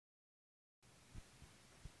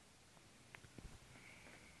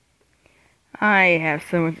I have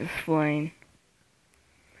so much to explain.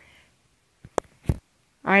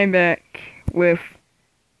 I'm back with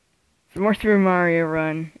some more Super Mario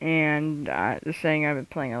Run, and just saying I've been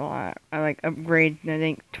playing a lot. I upgraded, I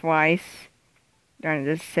think, twice. Trying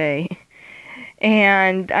to just say.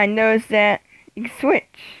 And I noticed that you can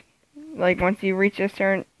switch. Like, once you reach a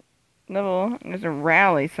certain level, there's a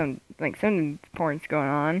rally, something important's going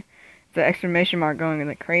on. It's an exclamation mark going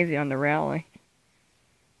like crazy on the rally.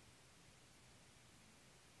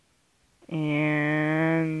 And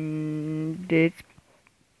it's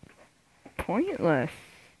pointless.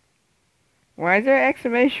 Why is there an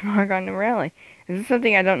exclamation mark on the rally? Is this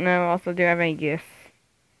something I don't know? Also, do I have any gifts?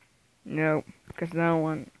 Nope, because no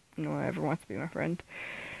one ever wants to be my friend.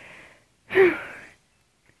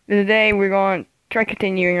 Today we're going to try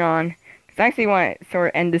continuing on. Because I actually want to sort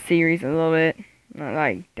of end the series a little bit. Not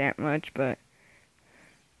like that much, but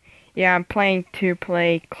yeah, I'm planning to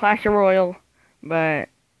play Clash Royale, but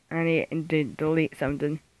I need to delete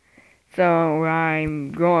something. So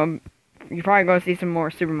you're probably going to see some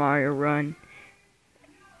more Super Mario Run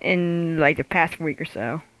in like the past week or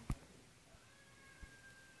so.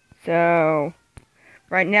 So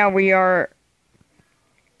right now we are.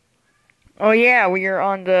 Oh yeah, we are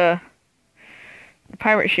on the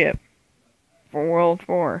pirate ship for World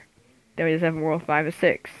 4. Then we just have World 5 and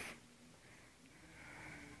 6.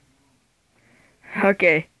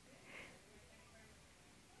 Okay.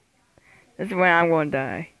 This is when I'm going to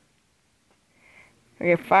die.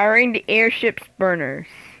 Okay, firing the airship's burners.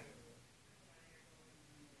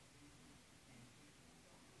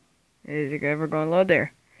 Is it ever going to load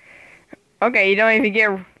there? Okay, you don't even get...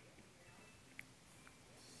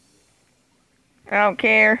 I don't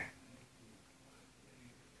care.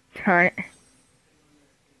 Darn it.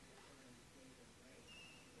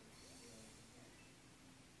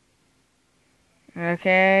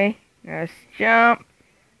 Okay, let's jump.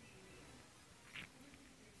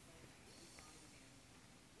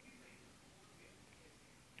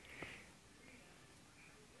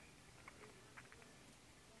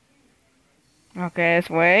 Okay, let's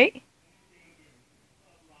wait.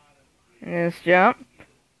 And let's jump.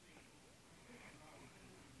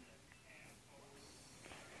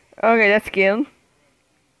 Okay, that's good.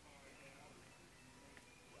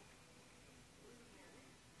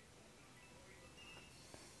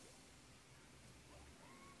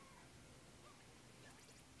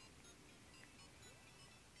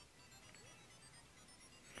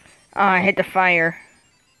 Oh, I hit the fire.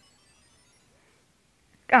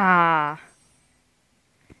 Ah.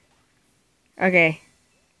 Okay.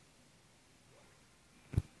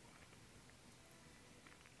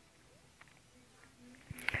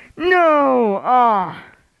 No! Ah.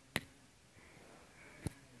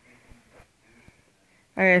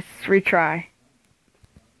 Okay, let's retry.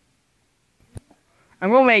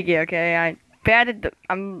 I'm gonna make it, okay?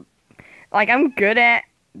 I'm good at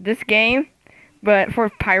this game, but for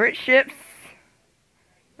pirate ships,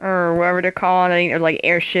 or whatever they're called, I think they're like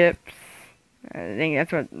airships. I think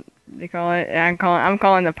that's what they call it. And I'm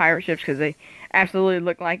calling the pirate ships because they absolutely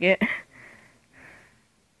look like it.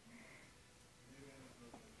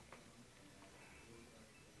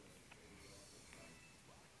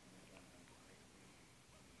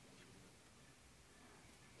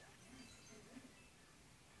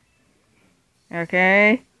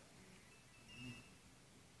 Okay.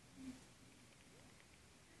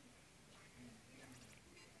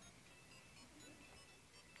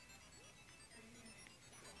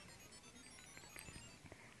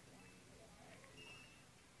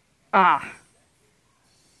 Ah.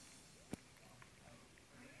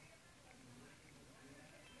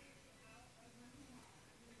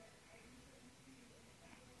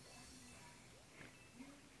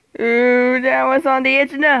 Ooh, that was on the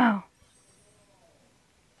edge now.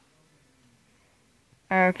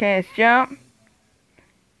 Okay, let's jump.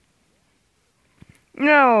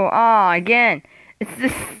 No, again. It's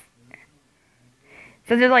just...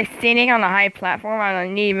 So they're like standing on a high platform, I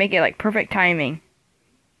need to make it like perfect timing.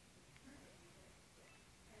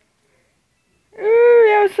 Ooh,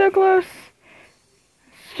 that was so close.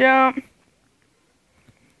 Let's jump.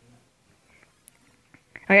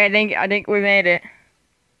 Okay, I think we made it.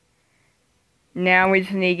 Now we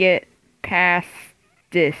just need to get past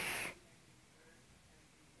this.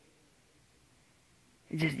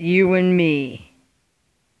 Just you and me.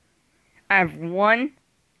 I have one.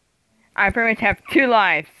 I pretty much have 2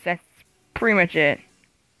 lives. That's pretty much it.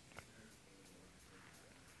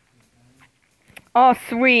 Oh,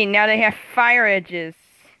 sweet. Now they have fire edges.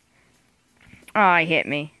 Oh, he hit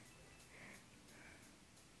me.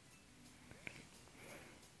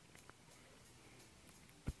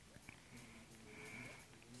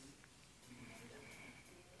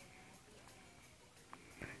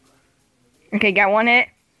 Okay, got one hit.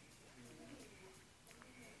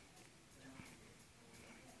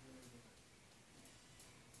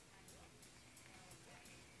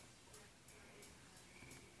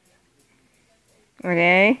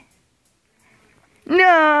 Okay.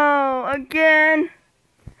 No! Again!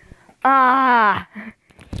 Ah!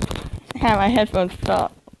 Have my headphones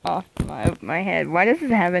fell off my head. Why does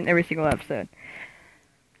this happen every single episode?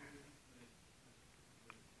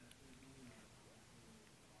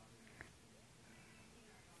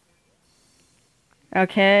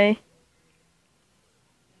 Okay.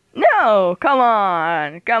 No! Come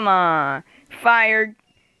on! Come on! Fired.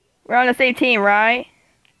 We're on the same team, right?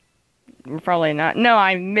 We're probably not. No,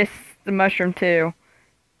 I missed the mushroom too.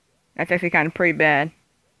 That's actually kind of pretty bad.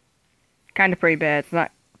 Kind of pretty bad. It's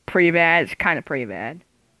not pretty bad. It's kind of pretty bad.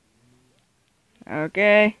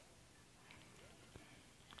 Okay.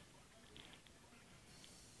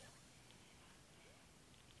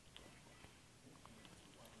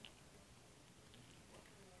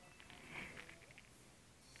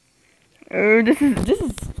 Oh, this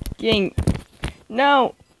is getting.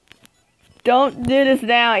 No. Don't do this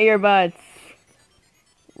now, earbuds.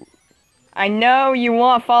 I know you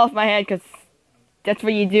want to fall off my head because that's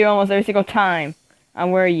what you do almost every single time I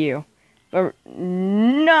wear you. But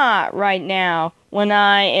not right now when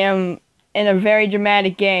I am in a very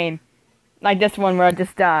dramatic game. Like this one where I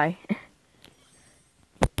just die.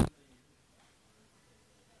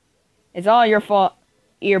 It's all your fault,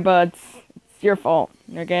 earbuds. It's your fault,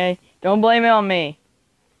 okay? Don't blame it on me.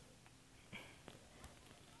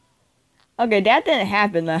 Okay, that didn't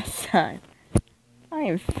happen last time. I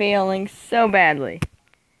am failing so badly.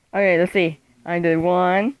 Okay, let's see. I did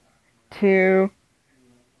 1, 2,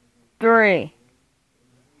 3.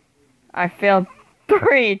 I failed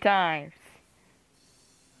 3 times.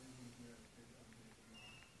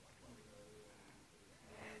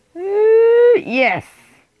 Yes.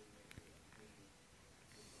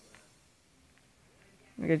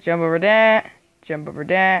 I'm gonna jump over that. Jump over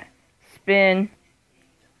that. Spin.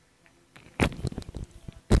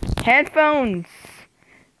 Headphones.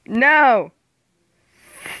 No.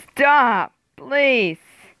 Stop, please.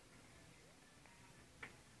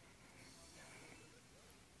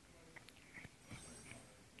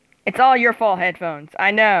 It's all your fault, headphones.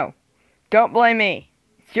 I know. Don't blame me.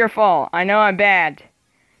 It's your fault. I know I'm bad.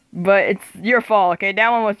 But it's your fault, okay?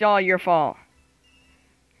 That one was all your fault.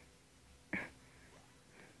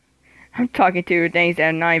 I'm talking to things that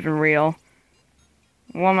are not even real.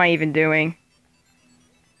 What am I even doing?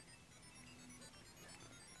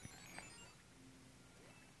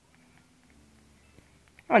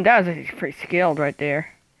 Oh, that was actually pretty skilled right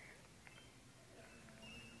there.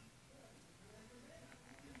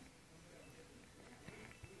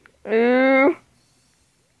 Ooh.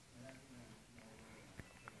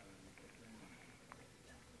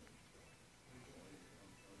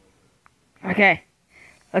 Okay.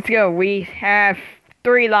 Let's go. We have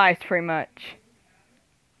 3 lives pretty much.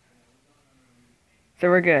 So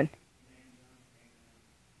we're good.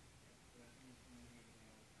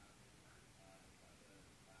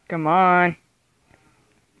 Come on.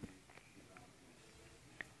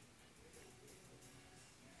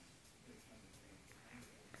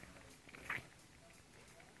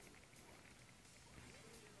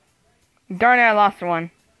 Darn it, I lost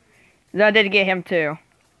one. I did get him too.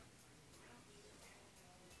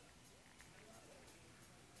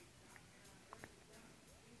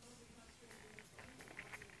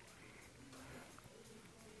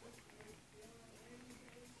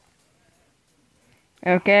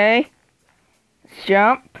 Okay.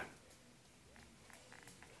 Jump.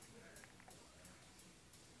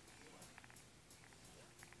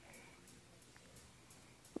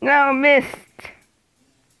 No, missed.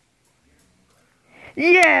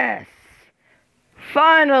 Yes!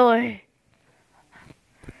 Finally!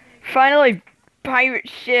 Finally, pirate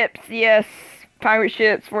ships, yes. Pirate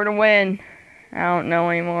ships for the win. I don't know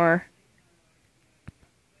anymore.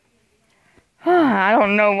 I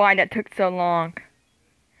don't know why that took so long.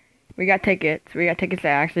 We got tickets. We got tickets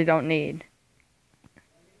that I actually don't need.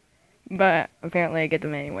 But apparently I get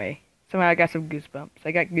them anyway. Somehow I got some goosebumps.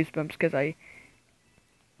 I got goosebumps because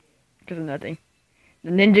of nothing. The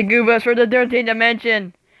Ninja Goombas for the 13th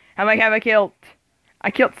dimension! How many have I killed? I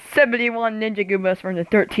killed 71 Ninja Goombas from the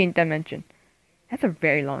 13th dimension. That's a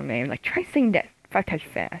very long name. Like, try saying that 5 times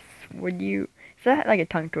fast. Would you? Is that like a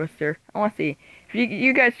tongue twister? I want to see. If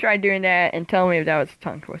you guys try doing that and tell me if that was a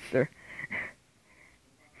tongue twister.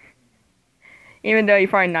 Even though you're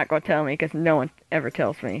probably not going to tell me because no one ever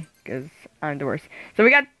tells me because I'm the worst. So we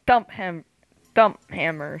got dump hammers. Dump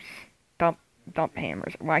hammers.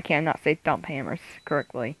 Why can't I not say dump hammers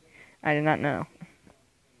correctly? I did not know.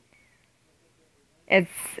 It's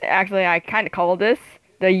actually, I kind of call this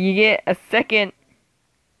that you get a second,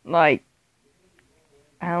 like,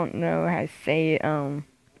 I don't know how to say it,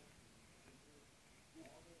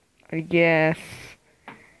 I guess,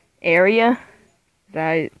 area. That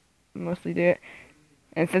I mostly do it.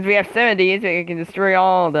 And since we have 70s, we can destroy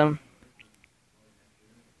all of them.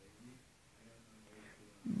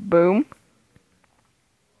 Boom.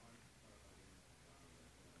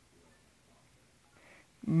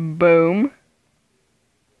 Boom.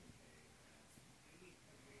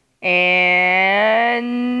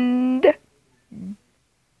 And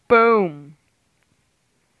boom.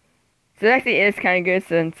 So it actually is kind of good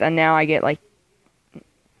since now I get like,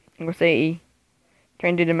 we'll say,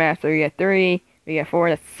 trying to do the math. So we get 3, we get 4,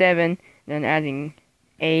 that's 7, then adding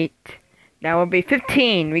 8. That will be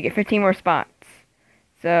 15. We get 15 more spots.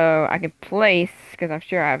 So I can place, because I'm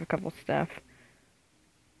sure I have a couple stuff.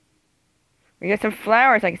 We got some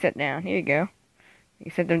flowers I can set down. Here you go. You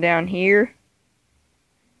can set them down here.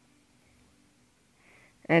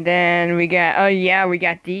 And then we got, oh yeah, we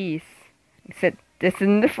got these. I can set this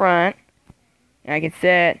in the front. And I can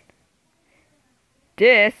set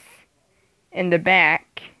this in the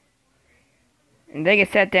back. And they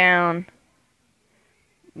can set down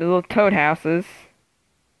the little toad houses.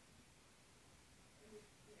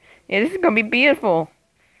 Yeah, this is gonna be beautiful.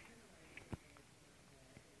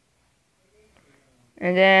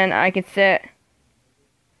 And then I can set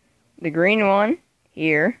the green one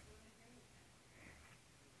here.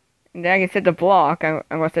 And then I can set the block. I'm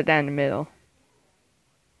gonna set that in the middle.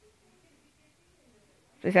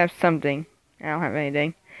 Just have something. I don't have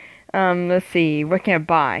anything. Let's see. What can I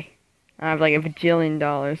buy? I have like a bajillion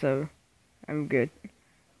dollars, so I'm good.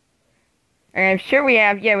 And I'm sure we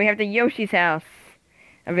have, yeah, we have the Yoshi's house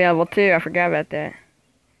available too. I forgot about that.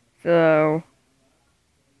 So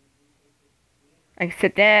I can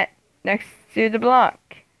set that next to the block.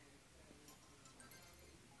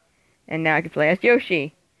 And now I can play as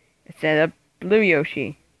Yoshi instead of Blue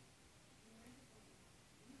Yoshi.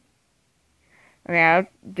 Okay,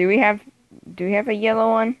 do we have a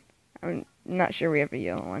yellow one? I'm not sure we have a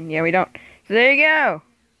yellow one. Yeah, we don't. So there you go.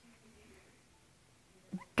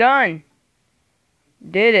 Done.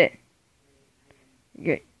 Did it.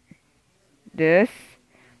 Get this.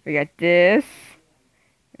 We got this.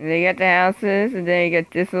 And then you got the houses. And then you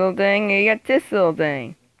got this little thing. And you got this little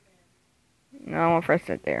thing. No, I won't press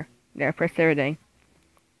that there. Yeah, press everything.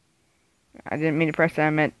 I didn't mean to press that. I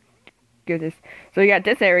meant do this. So you got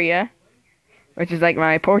this area, which is like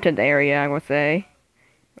my important area, I would say,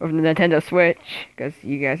 of the Nintendo Switch, because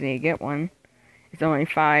you guys need to get one. It's only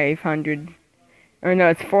 $500, or no,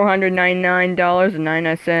 it's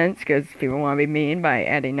 $499.99, because people want to be mean by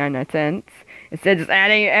adding 99 cents. Instead, just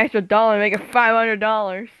adding an extra dollar and make it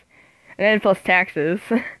 $500, and then plus taxes.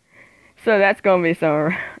 So that's gonna be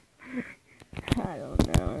some. I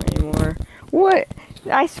don't know anymore. What?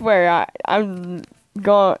 I swear, I'm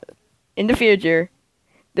going in the future.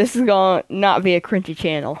 This is gonna not be a cringy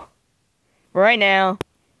channel. Right now,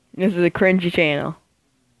 this is a cringy channel.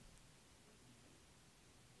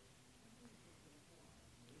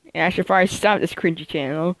 And I should probably stop this cringy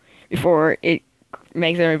channel before it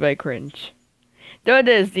makes everybody cringe. Though it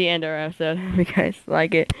is the end of our episode. If you guys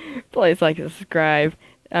like it, please like and subscribe.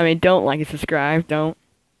 I mean, don't like and subscribe, don't.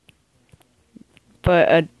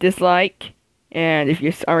 But a dislike, and if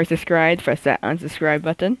you're already subscribed, press that unsubscribe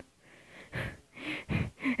button.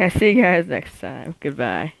 And see you guys next time.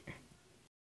 Goodbye.